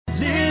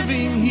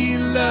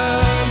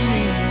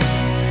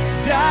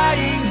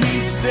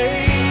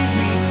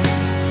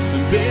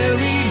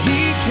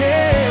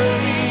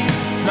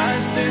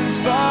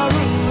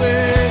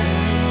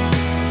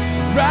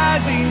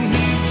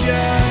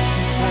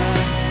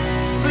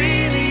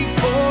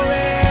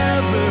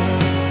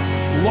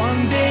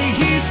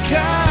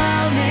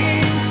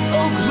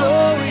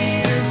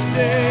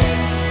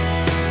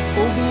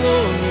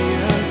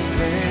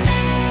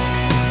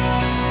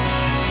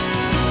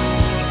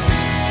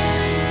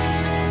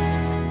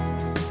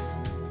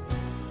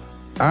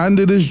And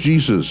it is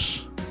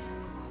Jesus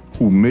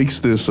who makes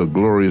this a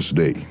glorious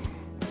day.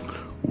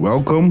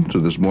 Welcome to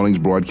this morning's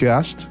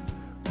broadcast.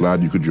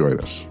 Glad you could join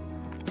us.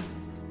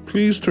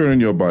 Please turn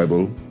in your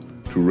Bible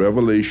to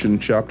Revelation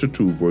chapter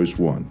 2, verse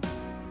 1.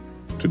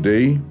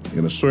 Today,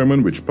 in a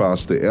sermon which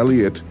Pastor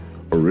Elliott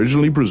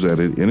originally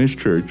presented in his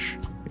church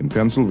in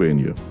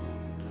Pennsylvania,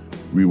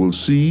 we will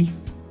see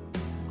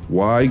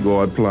why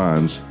God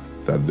plans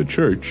that the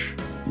church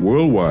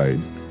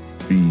worldwide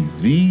be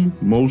the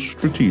most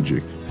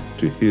strategic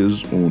to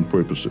his own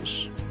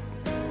purposes.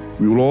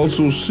 We will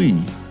also see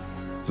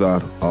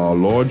that our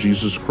Lord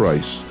Jesus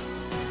Christ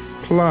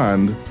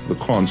planned the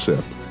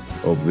concept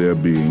of there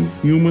being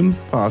human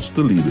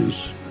pastor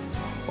leaders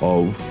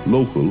of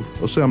local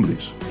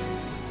assemblies.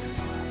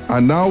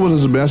 And now with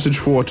his message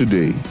for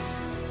today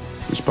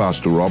is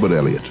Pastor Robert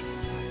Elliott.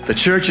 The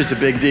church is a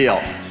big deal.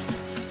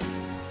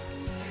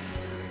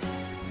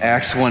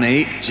 Acts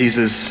 1:8,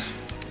 Jesus,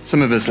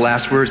 some of his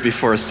last words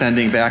before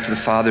ascending back to the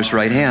Father's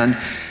right hand,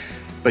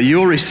 "But you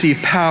will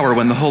receive power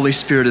when the Holy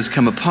Spirit has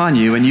come upon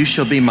you, and you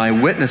shall be my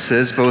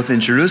witnesses both in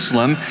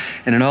Jerusalem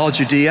and in all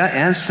Judea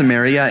and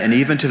Samaria and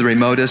even to the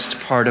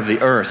remotest part of the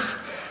earth."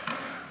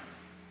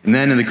 And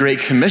then in the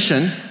Great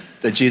Commission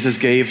that Jesus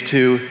gave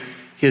to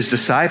his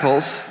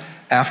disciples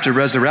after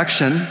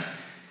resurrection,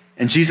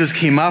 and Jesus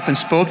came up and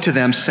spoke to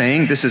them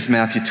saying, this is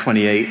Matthew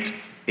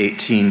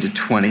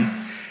 28:18-20.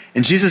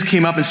 And Jesus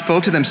came up and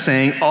spoke to them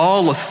saying,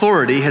 "All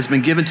authority has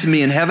been given to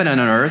me in heaven and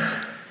on earth.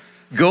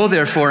 Go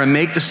therefore and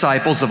make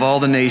disciples of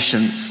all the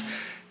nations,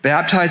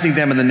 baptizing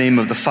them in the name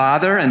of the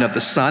Father and of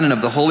the Son and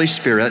of the Holy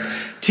Spirit,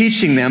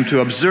 teaching them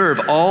to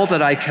observe all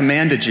that I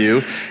commanded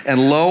you,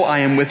 and lo, I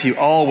am with you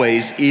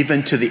always,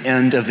 even to the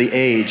end of the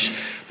age."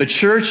 The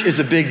church is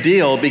a big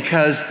deal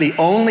because the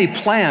only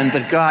plan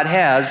that God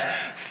has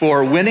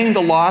for winning the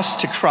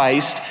lost to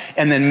Christ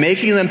and then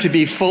making them to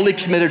be fully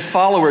committed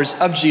followers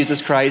of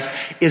Jesus Christ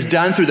is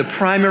done through the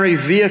primary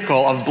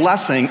vehicle of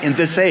blessing in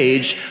this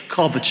age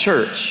called the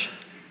church.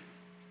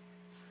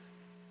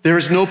 There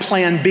is no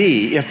plan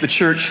B if the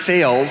church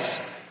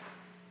fails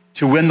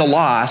to win the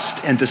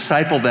lost and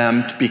disciple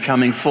them to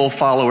becoming full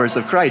followers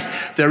of Christ.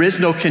 There is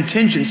no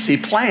contingency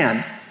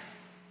plan.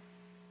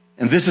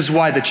 And this is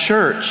why the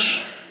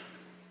church,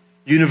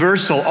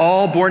 universal,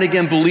 all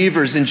born-again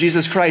believers in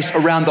Jesus Christ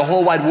around the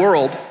whole wide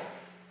world,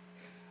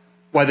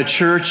 why the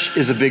church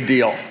is a big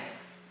deal.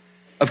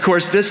 Of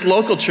course, this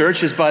local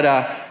church is but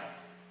a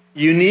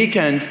unique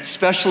and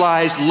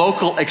specialized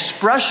local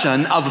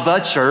expression of the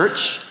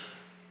church.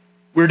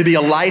 We're to be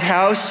a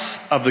lighthouse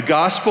of the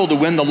gospel to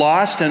win the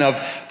lost and of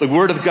the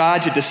word of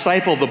God to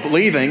disciple the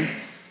believing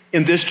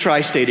in this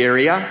tri-state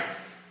area.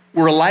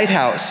 We're a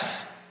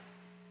lighthouse.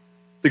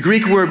 The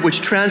Greek word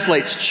which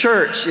translates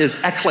church is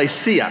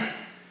ekklesia.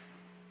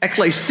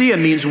 Ekklesia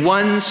means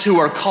ones who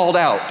are called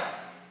out,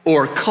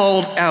 or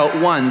called out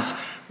ones.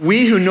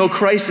 We who know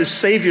Christ as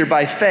Savior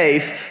by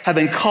faith have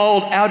been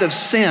called out of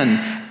sin,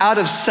 out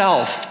of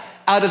self,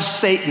 out of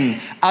Satan,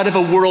 out of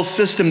a world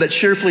system that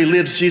cheerfully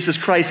lives Jesus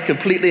Christ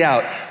completely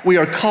out. We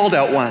are called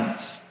out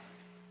ones.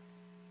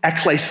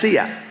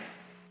 Ekklesia.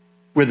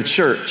 We're the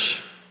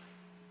church.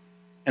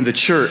 And the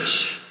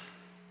church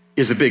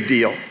is a big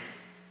deal.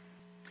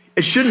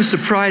 It shouldn't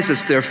surprise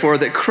us, therefore,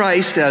 that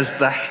Christ, as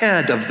the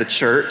head of the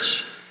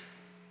church,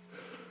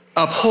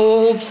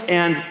 upholds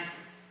and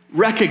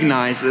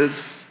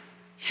recognizes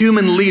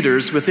human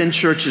leaders within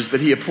churches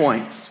that he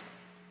appoints.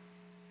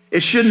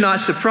 It should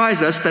not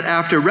surprise us that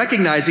after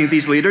recognizing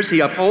these leaders, he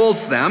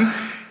upholds them.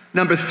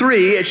 Number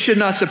three, it should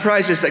not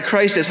surprise us that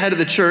Christ, as head of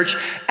the church,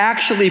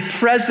 actually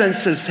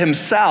presences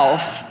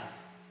himself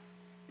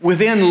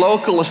within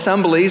local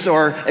assemblies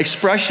or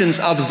expressions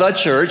of the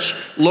church,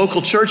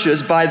 local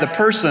churches, by the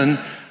person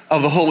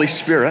of the Holy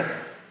Spirit.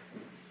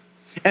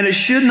 And it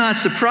should not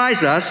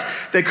surprise us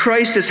that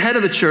Christ, as head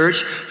of the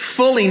church,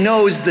 fully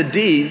knows the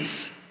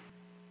deeds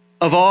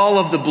of all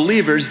of the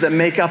believers that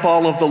make up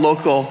all of the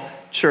local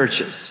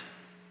churches.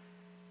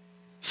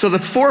 So the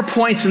 4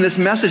 points in this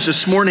message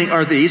this morning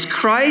are these.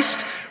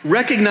 Christ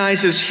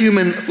recognizes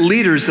human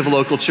leaders of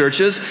local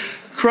churches.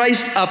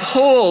 Christ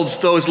upholds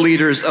those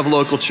leaders of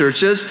local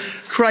churches.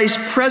 Christ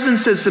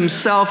presences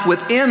himself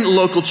within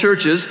local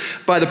churches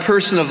by the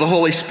person of the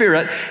Holy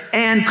Spirit.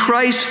 And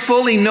Christ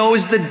fully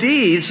knows the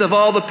deeds of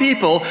all the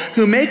people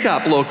who make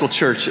up local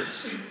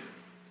churches.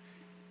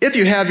 If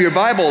you have your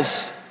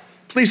Bibles,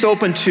 please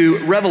open to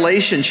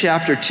Revelation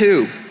chapter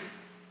 2.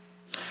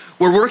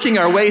 We're working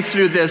our way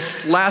through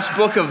this last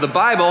book of the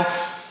Bible,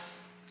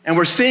 and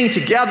we're seeing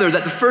together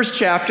that the first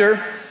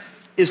chapter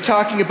is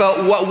talking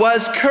about what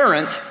was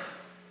current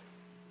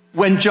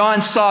when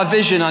John saw a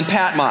vision on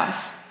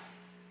Patmos.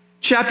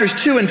 Chapters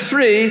 2 and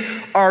 3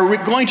 are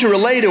going to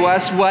relay to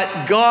us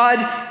what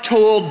God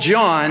told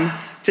John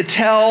to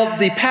tell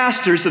the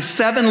pastors of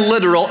 7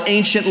 literal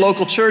ancient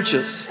local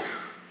churches.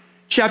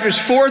 Chapters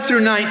 4 through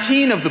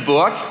 19 of the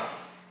book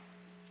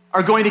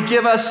are going to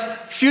give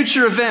us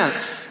future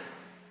events,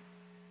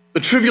 the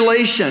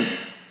tribulation,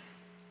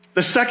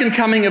 the second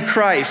coming of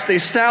Christ, the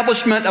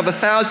establishment of a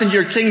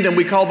 1,000-year kingdom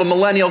we call the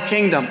millennial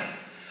kingdom,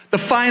 the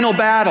final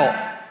battle,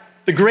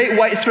 the great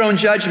white throne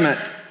judgment,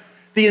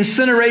 the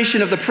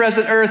incineration of the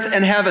present earth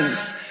and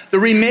heavens, the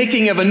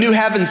remaking of a new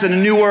heavens and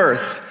a new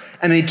earth,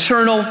 an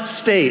eternal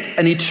state,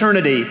 an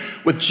eternity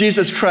with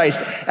Jesus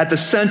Christ at the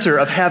center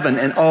of heaven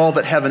and all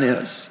that heaven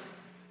is.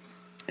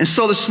 And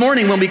so this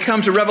morning when we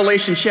come to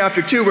Revelation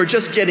chapter 2, we're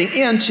just getting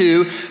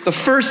into the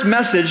first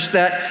message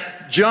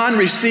that John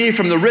received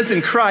from the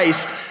risen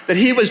Christ that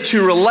he was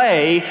to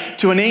relay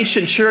to an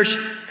ancient church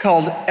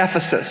called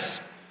Ephesus.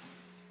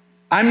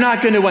 I'm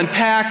not going to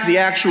unpack the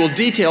actual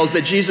details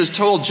that Jesus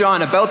told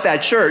John about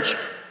that church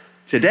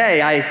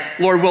today.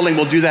 Lord willing,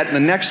 will do that in the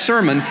next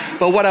sermon.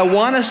 But what I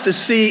want us to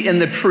see in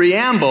the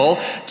preamble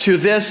to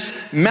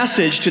this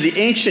message to the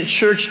ancient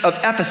church of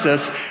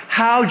Ephesus,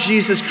 how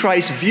Jesus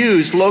Christ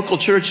views local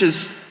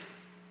churches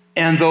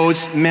and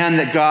those men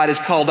that God has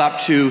called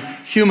up to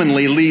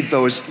humanly lead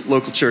those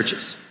local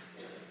churches.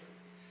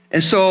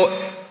 And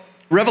so,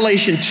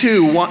 Revelation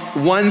 2,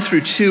 1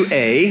 through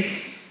 2a,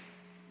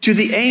 to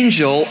the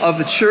angel of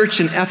the church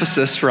in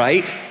Ephesus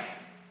write,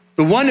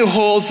 the one who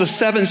holds the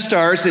 7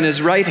 stars in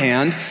his right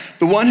hand,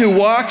 the one who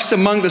walks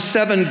among the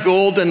 7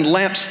 golden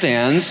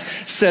lampstands,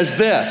 says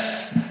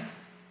this,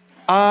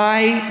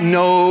 I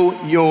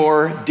know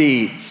your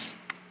deeds.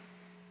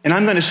 And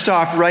I'm going to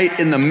stop right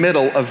in the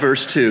middle of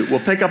verse 2.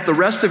 We'll pick up the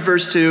rest of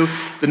verse 2,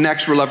 the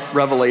next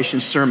Revelation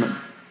sermon.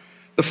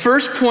 The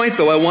first point,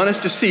 though, I want us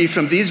to see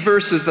from these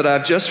verses that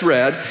I've just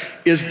read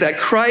is that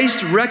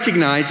Christ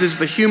recognizes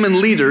the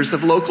human leaders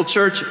of local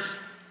churches.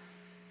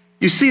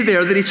 You see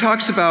there that he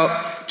talks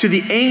about to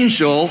the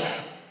angel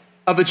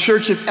of the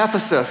church of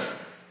Ephesus.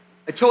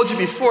 I told you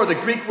before, the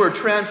Greek word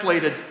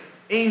translated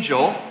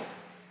angel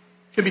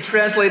can be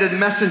translated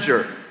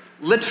messenger,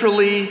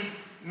 literally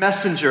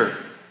messenger.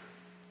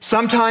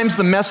 Sometimes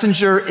the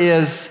messenger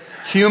is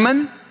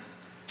human,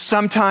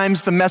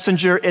 sometimes the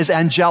messenger is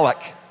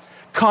angelic.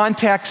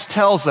 Context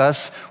tells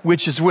us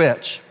which is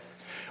which.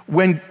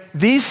 When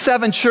these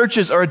 7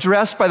 churches are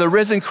addressed by the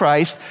risen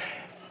Christ,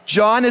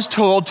 John is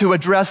told to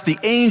address the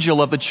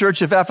angel of the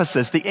church of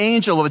Ephesus, the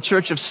angel of the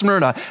church of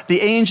Smyrna,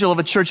 the angel of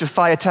the church of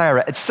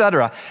Thyatira,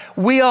 etc.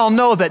 We all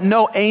know that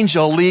no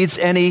angel leads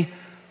any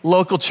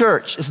local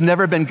church. It's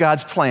never been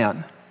God's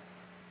plan.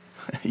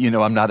 You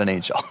know I'm not an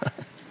angel.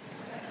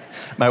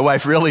 My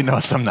wife really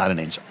knows I'm not an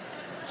angel.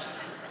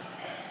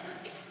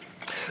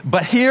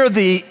 But here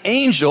the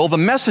angel, the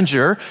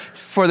messenger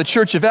for the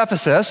church of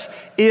Ephesus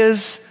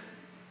is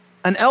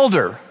an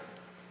elder,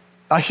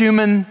 a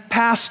human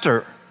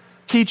pastor,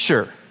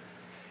 teacher.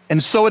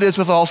 And so it is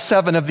with all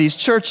 7 of these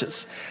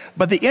churches.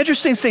 But the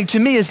interesting thing to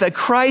me is that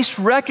Christ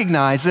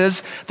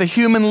recognizes the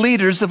human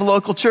leaders of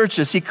local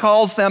churches. He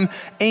calls them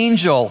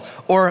angel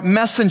or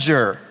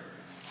messenger.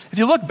 If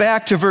you look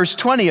back to verse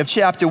 20 of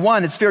chapter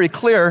 1, it's very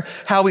clear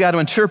how we got to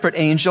interpret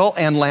angel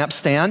and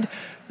lampstand.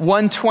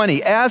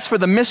 1:20, as for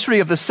the mystery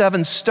of the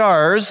 7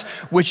 stars,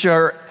 which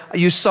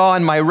you saw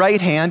in my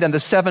right hand, and the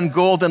 7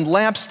 golden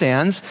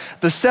lampstands,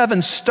 the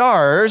 7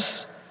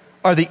 stars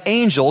are the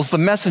angels, the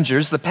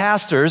messengers, the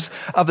pastors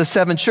of the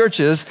 7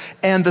 churches,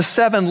 and the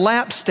 7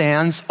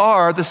 lampstands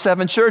are the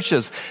 7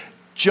 churches.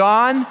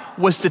 John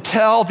was to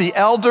tell the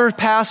elder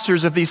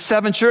pastors of these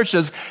 7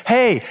 churches,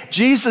 hey,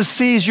 Jesus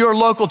sees your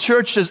local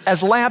churches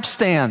as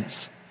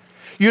lampstands.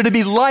 You're to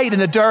be light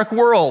in a dark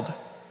world.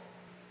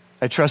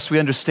 I trust we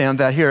understand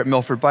that here at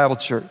Milford Bible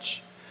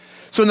Church.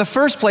 So in the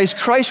first place,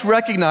 Christ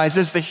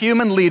recognizes the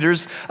human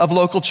leaders of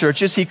local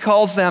churches. He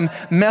calls them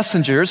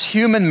messengers,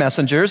 human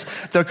messengers.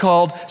 They're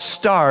called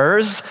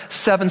stars,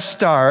 7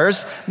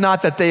 stars.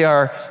 Not that they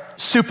are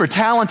super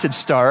talented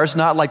stars,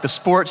 not like the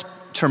sports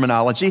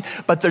terminology,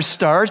 but they're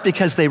stars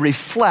because they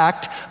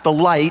reflect the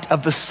light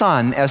of the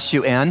sun,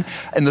 S-U-N.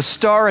 And the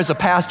star as a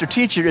pastor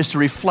teacher is to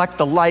reflect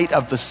the light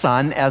of the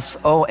sun,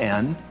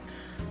 S-O-N.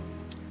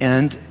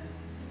 And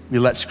we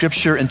let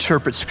Scripture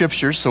interpret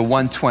Scripture, so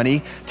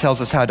 1:20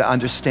 tells us how to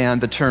understand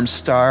the term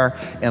star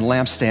and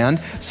lampstand.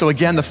 So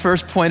again, the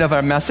first point of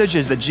our message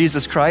is that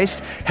Jesus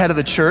Christ, head of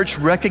the church,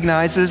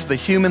 recognizes the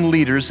human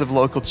leaders of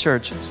local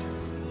churches.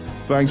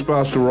 Thanks,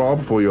 Pastor Rob,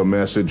 for your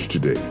message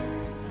today.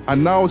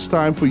 And now it's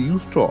time for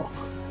Youth Talk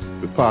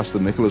with Pastor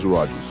Nicholas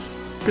Rogers.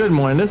 Good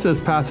morning. This is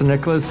Pastor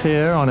Nicholas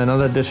here on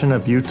another edition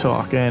of Youth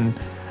Talk. And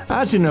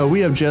as you know,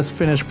 we have just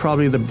finished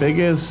probably the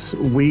biggest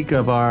week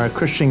of our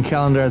Christian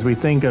calendar as we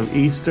think of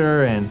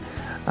Easter and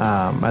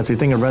as we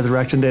think of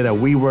Resurrection Day, that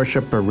we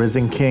worship a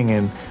risen King.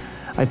 And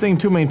I think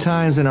too many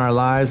times in our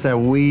lives that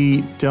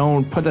we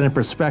don't put that in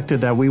perspective,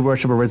 that we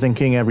worship a risen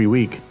King every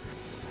week.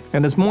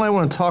 And this morning I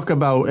want to talk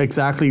about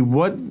exactly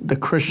what the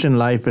Christian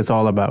life is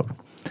all about.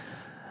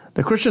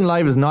 The Christian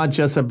life is not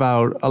just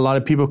about a lot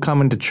of people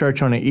coming to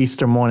church on an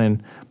Easter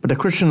morning, but the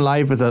Christian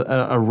life is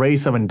a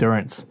race of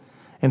endurance.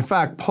 In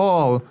fact,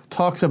 Paul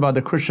talks about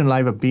the Christian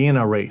life of being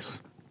a race.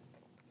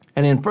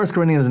 And in 1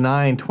 Corinthians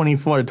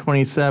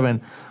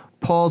 9:24-27,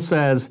 Paul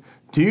says,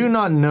 do you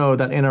not know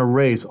that in a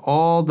race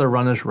all the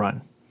runners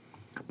run,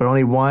 but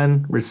only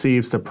one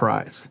receives the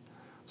prize?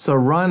 So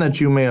run that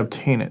you may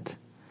obtain it.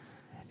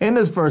 In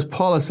this verse,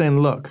 Paul is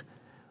saying, look,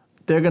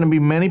 there are going to be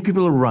many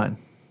people who run,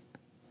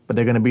 But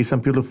there are going to be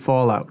some people who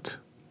fall out.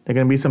 There are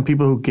going to be some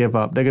people who give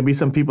up. There are going to be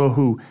some people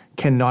who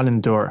cannot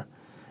endure.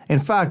 In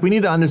fact, we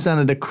need to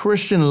understand that the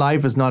Christian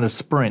life is not a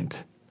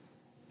sprint.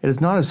 It is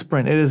not a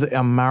sprint. It is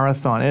a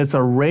marathon. It's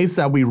a race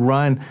that we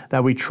run,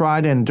 that we try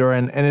to endure.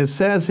 And it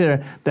says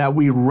here that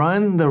we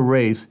run the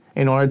race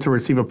in order to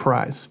receive a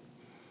prize.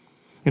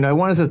 You know, I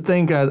want us to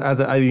think as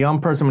a young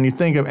person, when you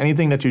think of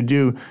anything that you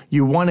do,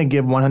 you want to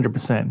give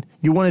 100%.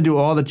 You want to do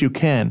all that you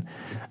can.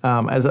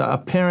 As a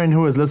parent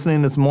who is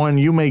listening this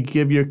morning, you may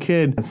give your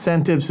kid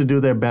incentives to do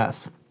their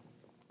best.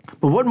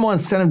 But what more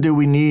incentive do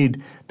we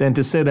need than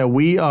to say that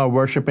we are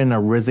worshiping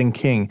a risen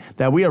king,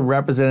 that we are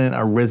representing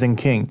a risen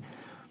king?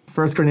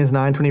 1 Corinthians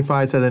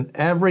 9:25 says, "And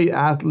every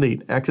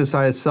athlete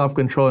exercises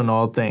self-control in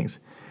all things.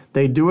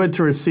 They do it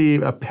to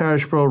receive a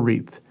perishable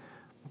wreath,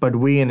 but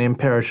we an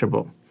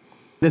imperishable."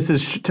 This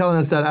is telling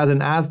us that as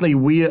an athlete,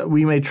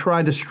 we may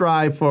try to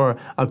strive for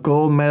a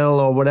gold medal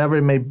or whatever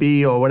it may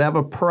be, or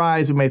whatever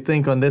prize we may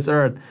think on this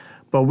earth.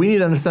 But we need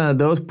to understand that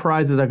those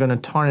prizes are going to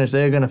tarnish.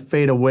 They're going to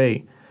fade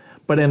away.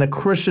 But in a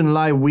Christian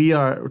life, we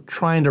are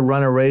trying to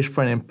run a race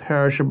for an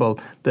imperishable,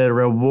 the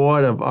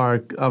reward of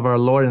our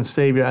Lord and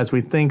Savior as we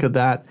think of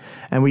that.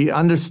 And we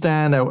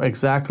understand that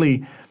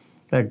exactly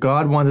that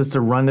God wants us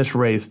to run this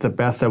race the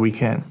best that we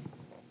can.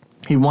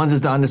 He wants us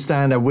to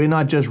understand that we're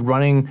not just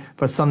running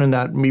for something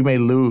that we may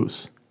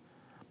lose,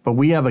 but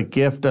we have a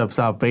gift of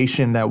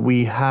salvation that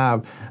we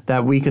have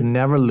that we can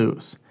never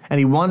lose. And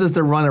he wants us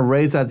to run a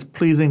race that's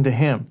pleasing to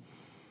him.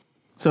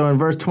 So in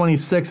verse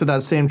 26 of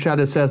that same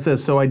chapter, it says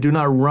this, "So I do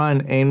not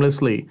run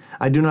aimlessly.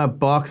 I do not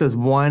box as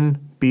one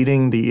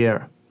beating the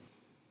air."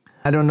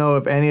 I don't know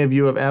if any of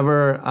you have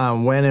ever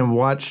went and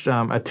watched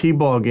a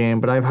T-ball game,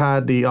 but I've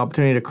had the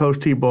opportunity to coach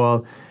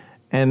T-ball,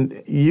 and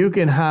you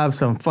can have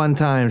some fun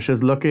times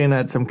just looking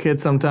at some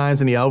kids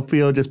sometimes in the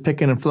outfield, just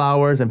picking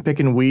flowers and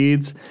picking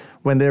weeds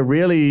when they're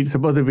really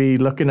supposed to be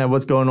looking at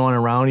what's going on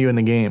around you in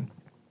the game.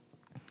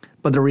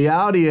 But the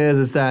reality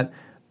is that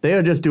they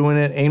are just doing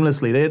it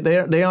aimlessly.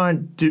 They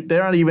aren't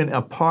even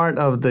a part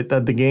of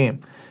the game.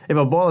 If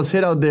a ball is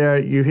hit out there,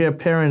 you hear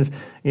parents,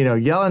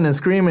 yelling and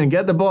screaming,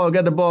 "Get the ball,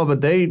 get the ball!" But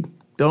they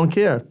don't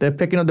care. They're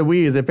picking up the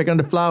weeds. They're picking up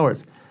the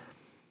flowers.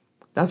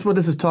 That's what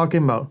this is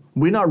talking about.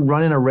 We're not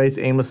running a race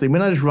aimlessly. We're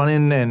not just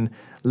running and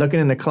looking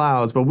in the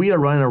clouds, but we are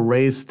running a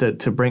race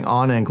to bring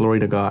honor and glory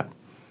to God.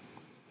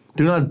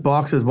 Do not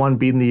box as one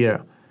beating the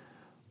air.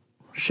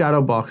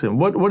 Shadow boxing.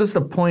 What is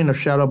the point of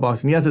shadow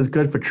boxing? Yes, it's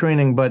good for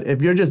training, but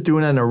if you're just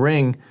doing it in a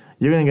ring,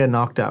 you're going to get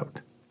knocked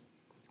out.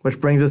 Which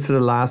brings us to the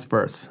last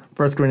verse.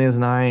 1 Corinthians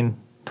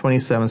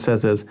 9:27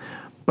 says this,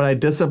 "But I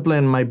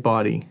discipline my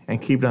body and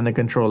keep it under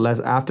control,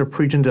 lest after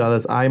preaching to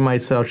others, I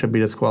myself should be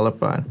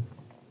disqualified."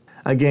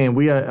 Again,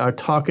 we are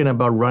talking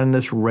about running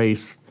this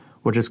race,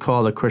 which is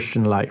called a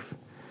Christian life.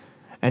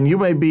 And you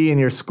may be in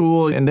your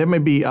school, and there may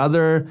be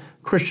other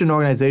Christian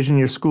organizations in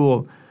your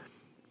school,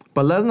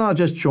 but let's not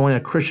just join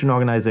a Christian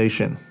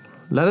organization.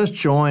 Let us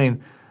join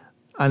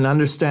and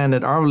understand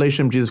that our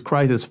relationship with Jesus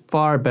Christ is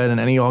far better than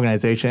any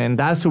organization, and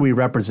that's who we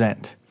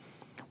represent.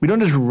 We don't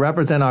just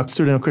represent our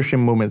student Christian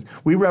movements.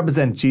 We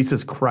represent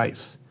Jesus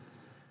Christ.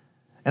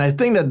 And I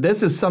think that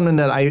this is something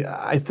that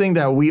I think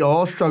that we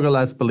all struggle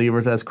as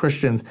believers, as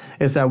Christians,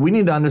 is that we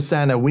need to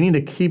understand that we need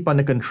to keep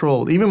under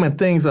control. Even when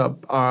things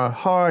are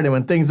hard and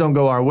when things don't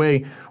go our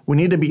way, we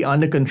need to be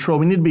under control.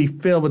 We need to be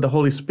filled with the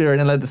Holy Spirit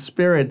and let the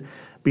Spirit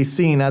be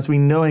seen. As we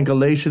know in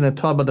Galatians, it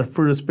talks about the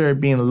fruit of the Spirit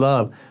being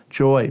love,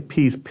 joy,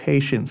 peace,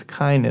 patience,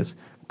 kindness,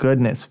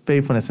 goodness,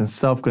 faithfulness, and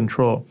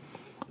self-control.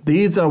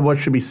 These are what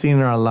should be seen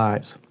in our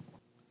lives.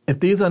 If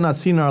these are not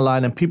seen in our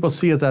life and people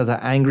see us as an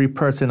angry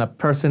person, a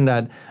person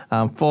that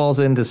falls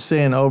into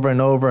sin over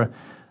and over,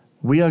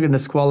 we are going to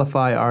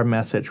disqualify our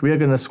message. We are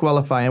going to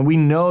disqualify. And we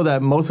know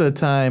that most of the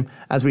time,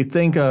 as we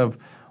think of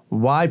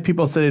why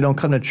people say they don't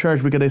come to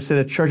church, because they say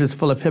the church is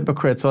full of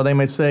hypocrites. Or they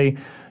may say,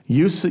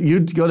 you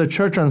go to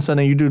church on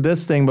Sunday, you do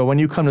this thing, but when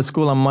you come to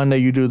school on Monday,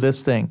 you do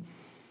this thing.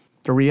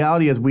 The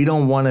reality is we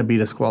don't want to be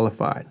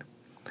disqualified.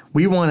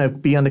 We want to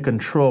be under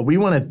control. We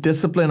want to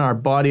discipline our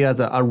body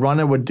as a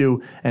runner would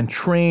do and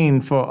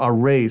train for a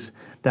race,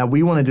 that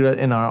we want to do it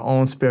in our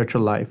own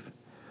spiritual life.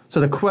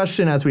 So the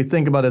question as we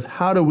think about is,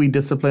 how do we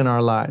discipline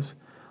our lives?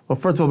 Well,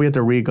 first of all, we have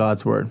to read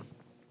God's Word.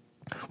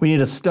 We need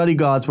to study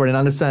God's Word and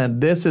understand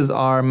that this is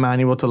our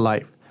manual to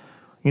life.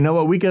 You know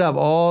what? We could have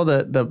all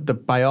the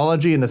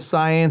biology and the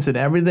science and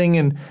everything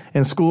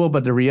in school,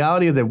 but the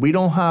reality is that we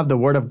don't have the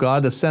Word of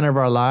God, the center of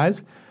our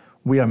lives,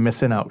 we are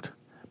missing out,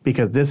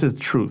 because this is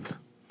truth.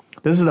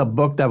 This is a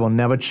book that will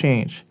never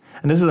change.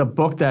 And this is a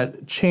book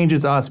that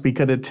changes us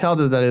because it tells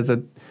us that it's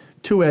a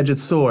two-edged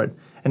sword,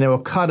 and it will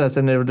cut us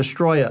and it will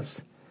destroy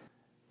us.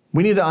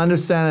 We need to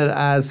understand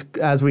it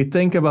as we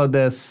think about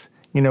this.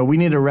 We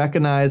need to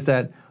recognize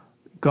that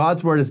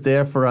God's Word is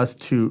there for us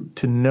to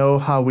know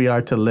how we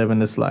are to live in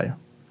this life.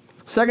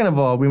 Second of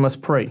all, we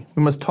must pray.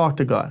 We must talk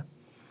to God.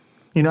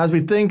 As we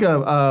think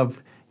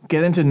of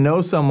getting to know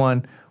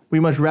someone,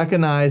 we must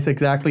recognize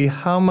exactly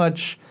how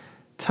much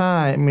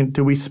time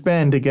do we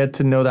spend to get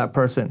to know that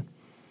person.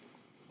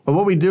 But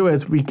what we do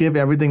is we give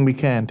everything we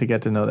can to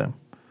get to know them.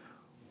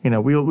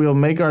 We'll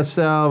make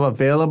ourselves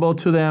available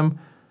to them.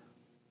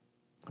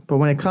 But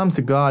when it comes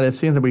to God, it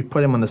seems that we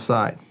put him on the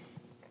side.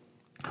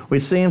 It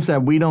seems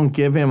that we don't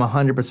give him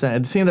 100%.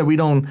 It seems that we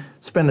don't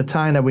spend the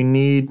time that we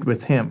need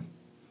with him.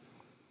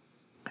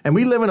 And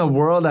we live in a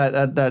world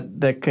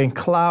that can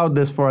cloud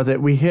this for us.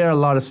 That we hear a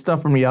lot of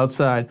stuff from the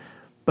outside,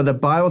 but the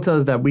Bible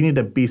tells us that we need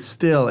to be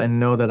still and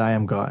know that I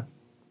am God.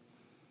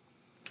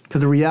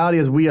 Because the reality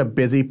is we are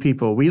busy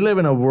people. We live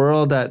in a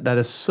world that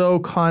is so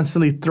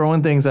constantly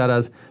throwing things at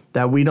us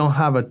that we don't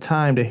have a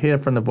time to hear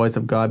from the voice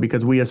of God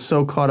because we are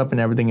so caught up in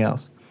everything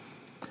else.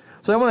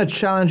 So I want to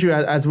challenge you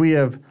as we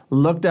have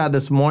looked at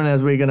this morning,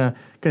 as we're going to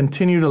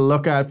continue to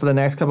look at for the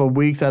next couple of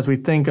weeks, as we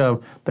think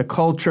of the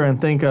culture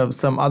and think of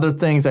some other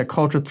things that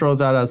culture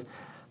throws at us.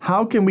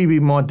 How can we be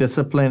more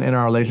disciplined in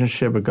our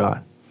relationship with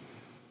God?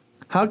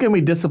 How can we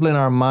discipline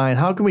our mind?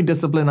 How can we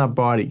discipline our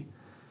body?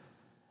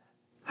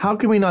 How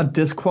can we not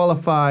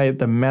disqualify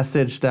the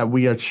message that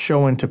we are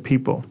showing to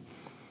people?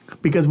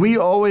 Because we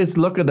always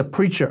look at the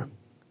preacher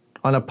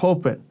on a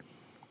pulpit.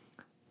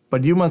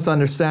 But you must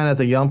understand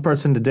as a young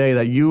person today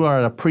that you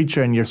are a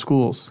preacher in your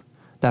schools,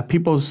 that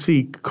people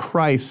see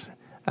Christ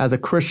as a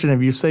Christian.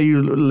 If you say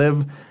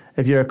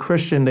if you're a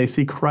Christian, they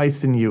see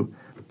Christ in you.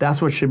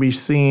 That's what should be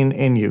seen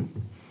in you.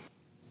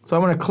 So I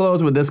want to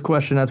close with this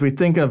question as we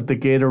think of the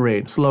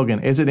Gatorade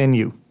slogan, is it in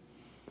you?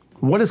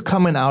 What is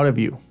coming out of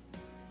you?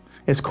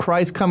 Is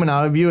Christ coming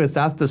out of you? Is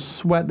that the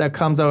sweat that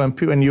comes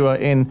out and you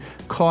are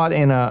caught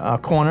in a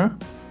corner?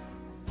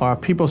 Or are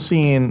people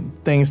seeing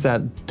things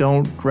that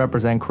don't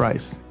represent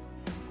Christ?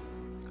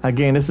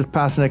 Again, this is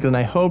Pastor Nick, and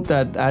I hope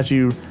that as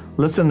you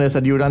listen to this,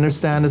 that you would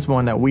understand this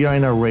one, that we are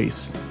in a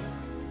race,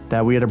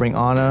 that we are to bring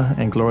honor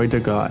and glory to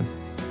God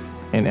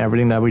in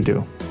everything that we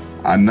do.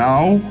 And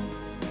now,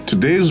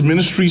 today's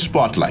ministry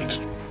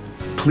spotlight.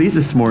 Pleased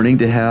this morning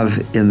to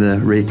have in the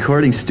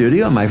recording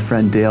studio my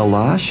friend Dale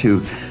Losh,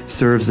 who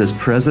serves as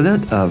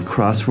president of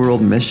Cross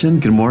World Mission.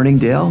 Good morning,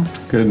 Dale.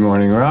 Good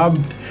morning, Rob.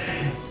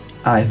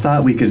 I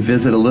thought we could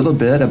visit a little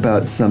bit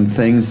about some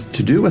things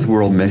to do with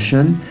World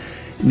Mission.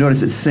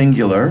 Notice it's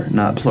singular,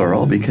 not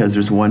plural, because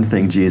there's one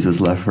thing Jesus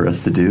left for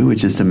us to do,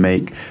 which is to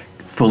make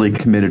fully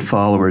committed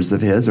followers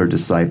of his, or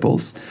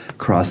disciples,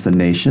 across the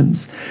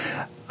nations.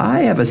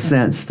 I have a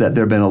sense that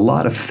there have been a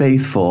lot of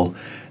faithful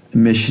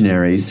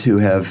missionaries who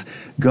have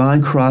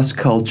gone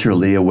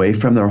cross-culturally away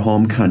from their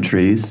home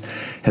countries,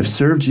 have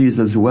served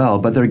Jesus well,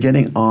 but they're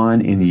getting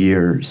on in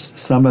years.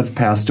 Some have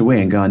passed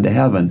away and gone to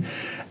heaven.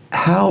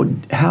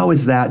 How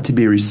is that to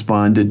be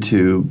responded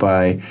to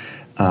by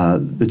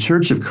the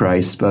Church of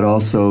Christ, but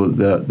also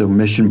the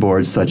mission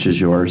boards such as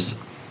yours?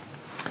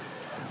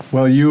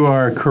 Well, you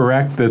are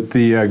correct that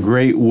the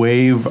great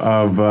wave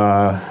of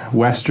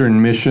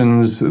Western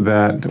missions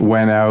that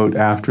went out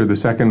after the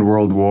Second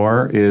World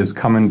War is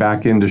coming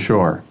back into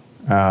shore.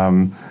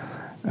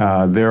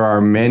 There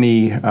are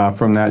many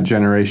from that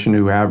generation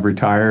who have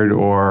retired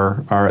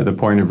or are at the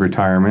point of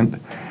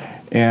retirement.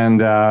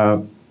 And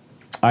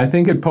I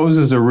think it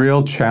poses a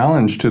real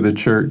challenge to the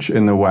church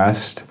in the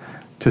West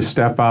to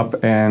step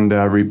up and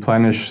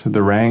replenish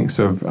the ranks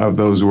of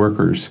those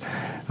workers.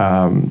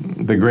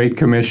 The Great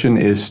Commission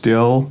is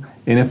still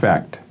in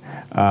effect.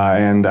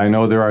 And I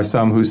know there are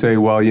some who say,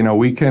 well,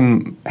 we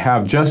can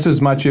have just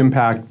as much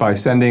impact by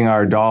sending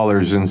our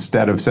dollars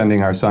instead of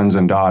sending our sons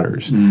and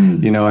daughters. A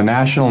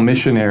national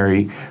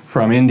missionary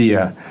from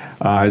India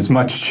is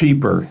much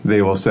cheaper,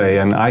 they will say,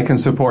 and I can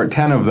support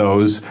 10 of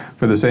those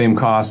for the same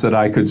cost that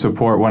I could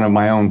support one of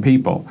my own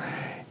people.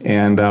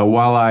 And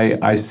while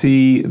I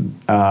see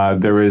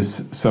there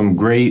is some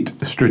great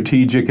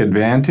strategic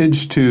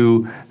advantage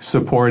to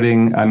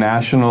supporting a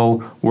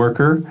national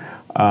worker,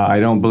 I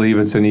don't believe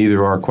it's an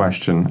either-or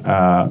question.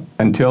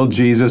 Until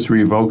Jesus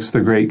revokes the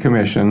Great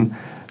Commission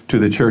to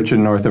the church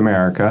in North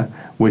America,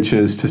 which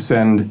is to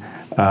send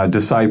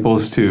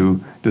disciples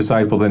to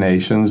disciple the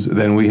nations,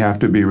 then we have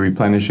to be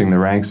replenishing the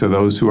ranks of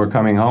those who are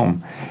coming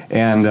home.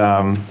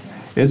 And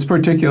it's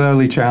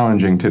particularly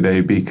challenging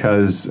today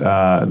because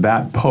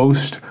that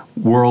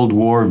post-World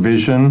War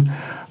vision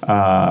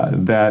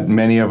that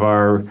many of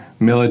our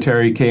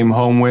military came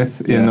home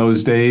with in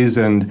those days,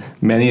 and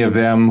many of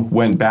them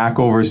went back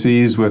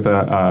overseas with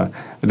a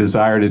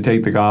desire to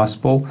take the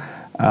gospel,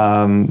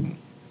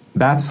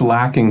 that's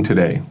lacking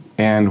today.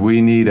 And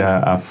we need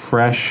a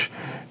fresh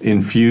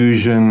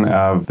infusion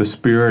of the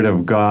Spirit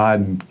of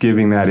God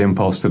giving that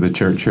impulse to the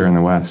church here in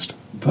the West.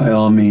 By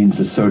all means,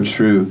 it's so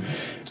true.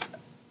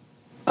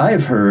 I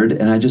have heard,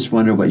 and I just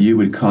wonder what you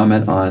would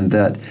comment on,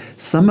 that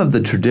some of the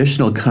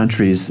traditional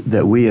countries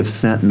that we have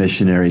sent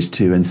missionaries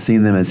to and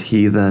seen them as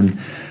heathen,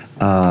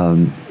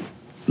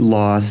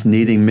 lost,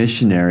 needing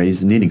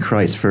missionaries, needing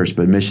Christ first,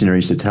 but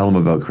missionaries to tell them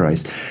about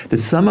Christ, that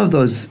some of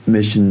those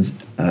missions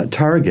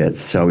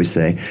targets, shall we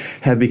say,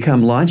 have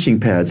become launching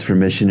pads for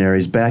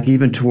missionaries back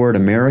even toward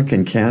America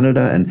and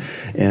Canada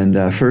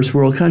and first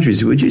world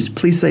countries. Would you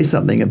please say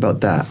something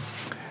about that?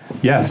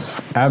 Yes,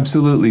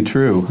 absolutely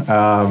true.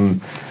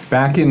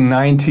 Back in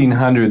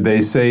 1900,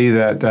 they say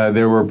that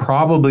there were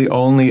probably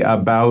only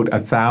about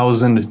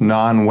 1,000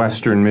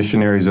 non-Western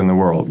missionaries in the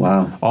world.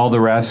 Wow. All the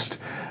rest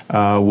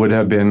would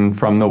have been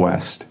from the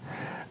West.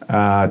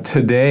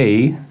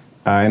 Today,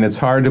 and it's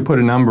hard to put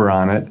a number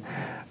on it,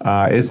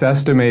 it's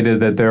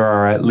estimated that there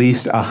are at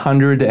least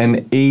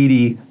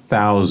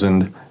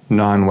 180,000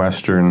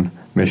 non-Western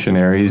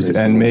missionaries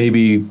and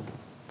maybe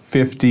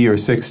 50 or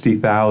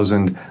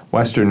 60,000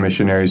 Western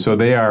missionaries. So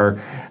they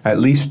are at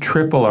least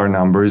triple our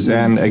numbers.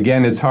 And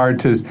again, it's hard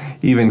to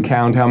even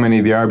count how many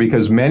there are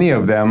because many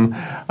of them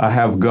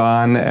have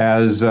gone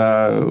as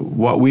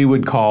what we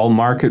would call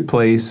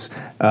marketplace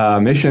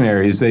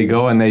missionaries. They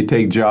go and they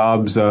take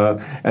jobs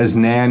as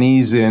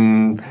nannies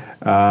in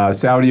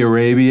Saudi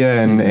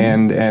Arabia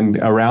and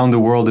around the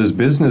world as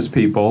business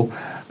people,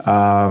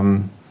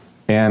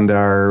 and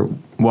are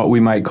what we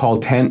might call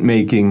tent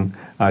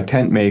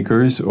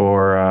makers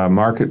or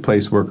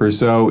marketplace workers.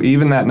 So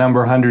even that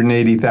number,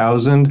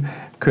 180,000,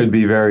 could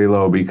be very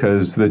low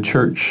because the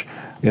church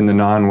in the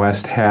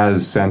non-West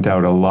has sent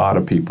out a lot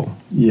of people.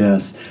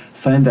 Yes. I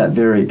find that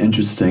very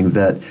interesting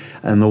that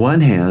on the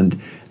one hand,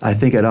 I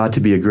think it ought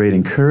to be a great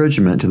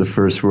encouragement to the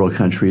first world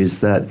countries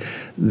that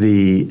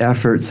the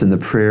efforts and the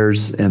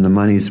prayers and the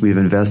monies we've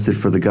invested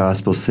for the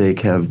gospel's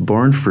sake have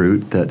borne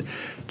fruit, that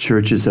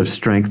churches have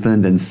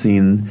strengthened and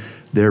seen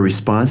their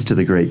response to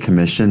the Great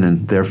Commission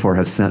and therefore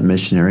have sent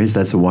missionaries.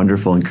 That's a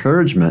wonderful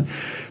encouragement.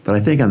 But I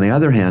think on the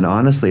other hand,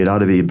 honestly, it ought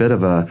to be a bit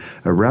of a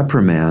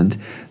reprimand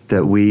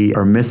that we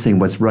are missing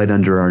what's right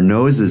under our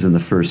noses in the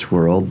first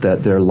world,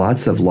 that there are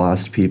lots of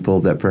lost people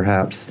that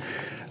perhaps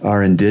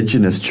our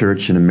indigenous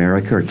church in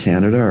America or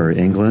Canada or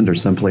England or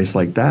someplace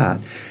like that,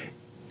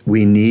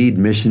 we need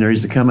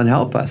missionaries to come and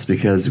help us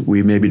because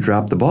we maybe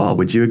dropped the ball.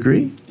 Would you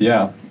agree?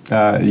 Yeah.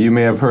 You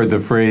may have heard the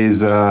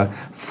phrase,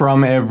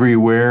 from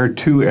everywhere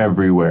to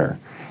everywhere.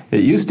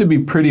 It used to be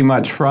pretty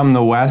much from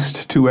the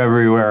West to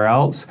everywhere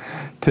else.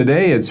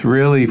 Today it's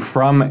really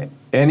from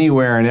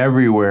anywhere and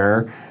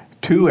everywhere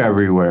to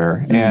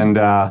everywhere. And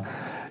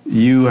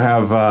you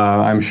have,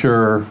 I'm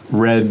sure,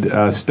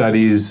 read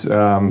studies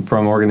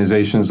from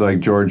organizations like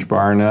George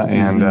Barna,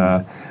 and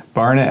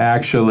Barna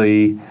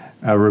actually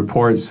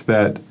reports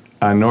that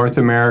North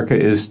America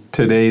is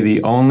today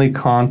the only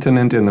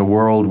continent in the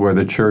world where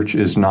the church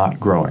is not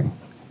growing.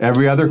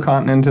 Every other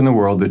continent in the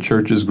world, the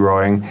church is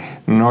growing.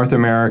 In North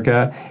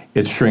America,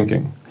 it's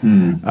shrinking.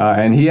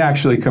 And he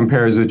actually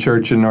compares the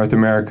church in North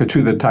America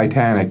to the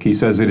Titanic. He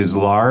says it is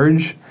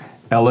large,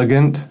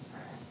 elegant,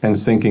 and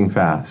sinking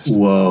fast.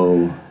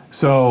 Whoa.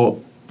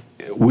 So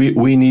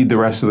we need the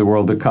rest of the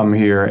world to come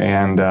here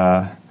and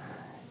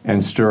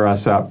stir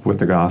us up with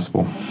the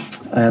gospel.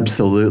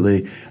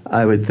 Absolutely.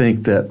 I would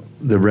think that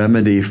the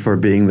remedy for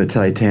being the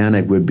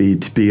Titanic would be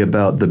to be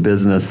about the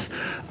business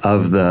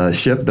of the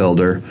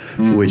shipbuilder,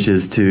 which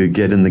is to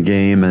get in the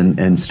game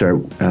and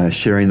start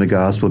sharing the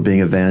gospel, being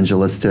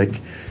evangelistic,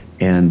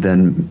 and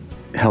then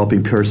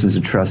helping persons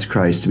who trust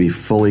Christ to be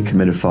fully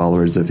committed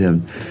followers of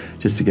Him.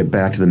 Just to get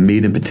back to the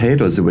meat and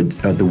potatoes of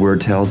what the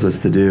Word tells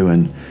us to do,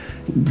 and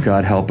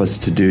God help us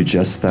to do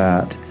just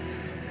that.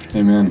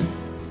 Amen.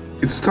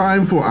 It's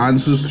time for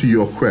answers to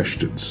your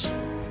questions.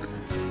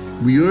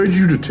 We urge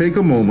you to take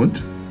a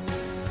moment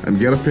and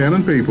get a pen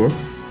and paper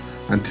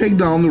and take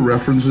down the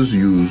references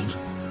used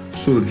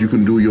so that you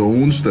can do your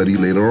own study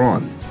later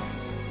on.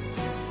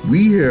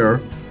 We here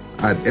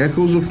at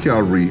Echoes of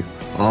Calvary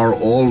are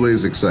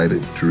always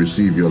excited to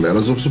receive your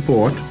letters of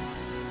support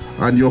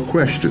and your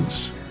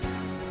questions,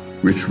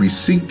 which we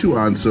seek to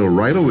answer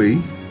right away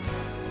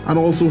and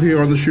also here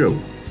on the show.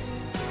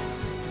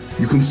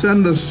 You can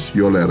send us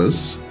your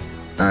letters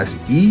at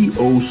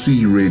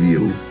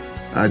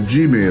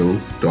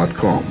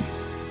eocradio@gmail.com.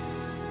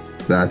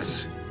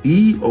 That's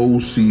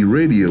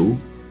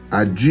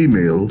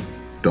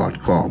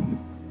eocradio@gmail.com.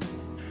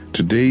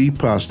 Today,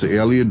 Pastor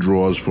Elliot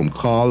draws from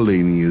Carl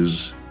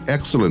Lanier's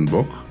excellent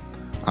book,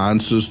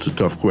 Answers to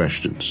Tough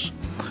Questions.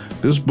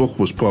 This book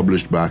was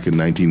published back in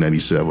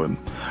 1997.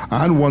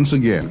 And once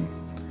again,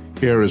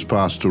 here is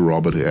Pastor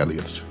Robert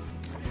Elliott.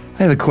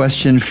 I have a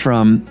question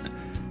from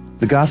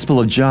the Gospel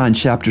of John,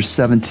 chapter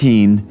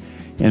 17,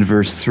 and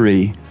verse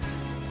 3,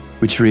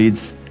 which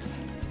reads,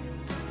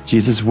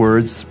 Jesus'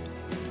 words,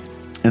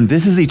 "And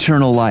this is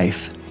eternal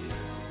life,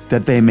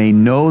 that they may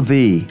know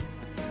Thee,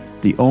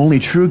 the only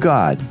true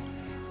God,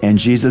 and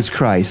Jesus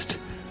Christ,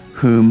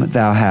 whom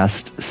Thou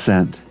hast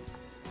sent."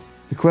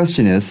 The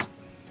question is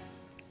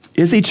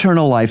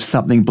eternal life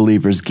something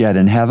believers get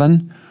in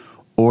heaven,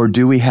 or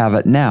do we have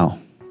it now?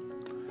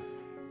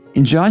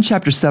 In John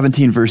chapter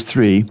 17, verse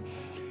 3,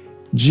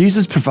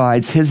 Jesus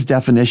provides His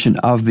definition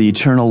of the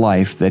eternal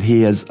life that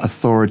He has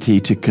authority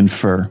to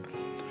confer.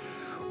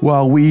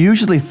 While we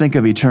usually think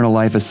of eternal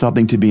life as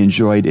something to be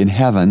enjoyed in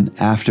heaven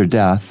after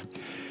death,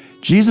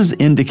 Jesus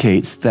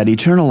indicates that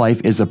eternal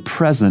life is a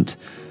present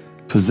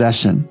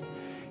possession.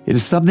 It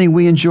is something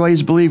we enjoy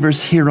as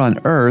believers here on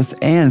earth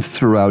and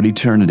throughout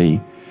eternity.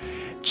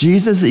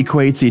 Jesus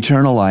equates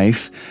eternal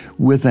life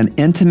with an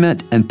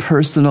intimate and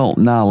personal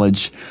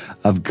knowledge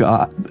of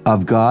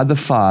God the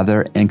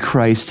Father and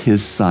Christ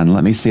his Son.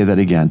 Let me say that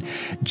again.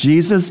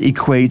 Jesus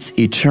equates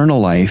eternal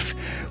life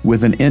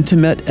with an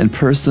intimate and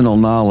personal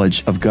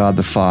knowledge of God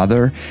the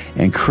Father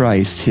and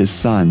Christ his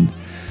Son.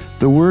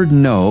 The word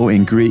know,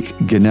 in Greek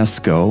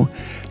gnesko,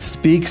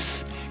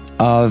 speaks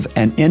of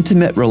an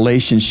intimate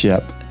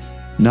relationship,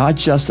 not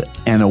just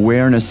an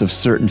awareness of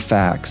certain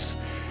facts.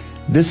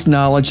 This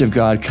knowledge of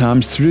God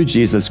comes through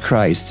Jesus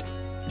Christ.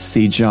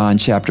 See John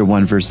chapter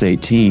 1, verse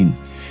 18.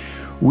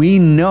 We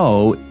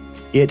know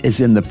it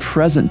is in the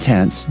present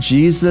tense.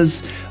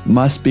 Jesus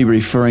must be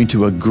referring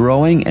to a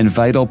growing and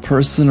vital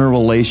personal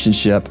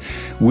relationship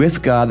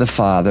with God the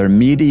Father,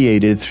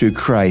 mediated through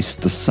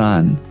Christ the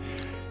Son.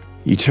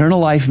 Eternal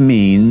life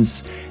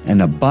means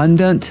an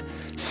abundant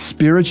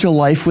spiritual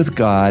life with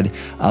God,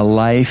 a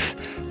life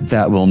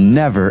that will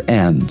never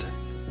end.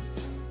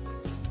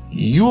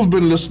 You have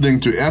been listening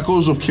to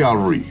Echoes of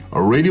Calvary,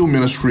 a radio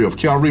ministry of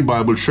Calvary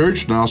Bible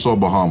Church, Nassau,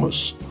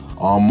 Bahamas.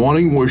 Our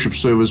morning worship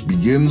service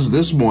begins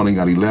this morning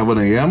at 11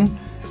 a.m.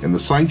 in the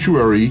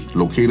sanctuary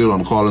located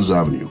on Collins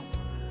Avenue.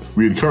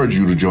 We encourage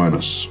you to join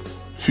us.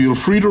 Feel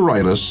free to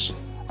write us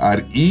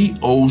at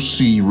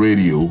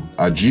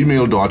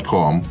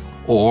eocradio@gmail.com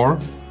or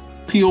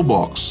P.O.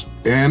 Box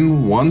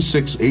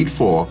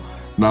N1684,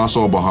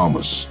 Nassau,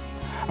 Bahamas.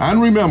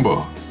 And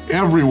remember,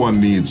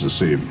 everyone needs a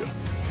Savior.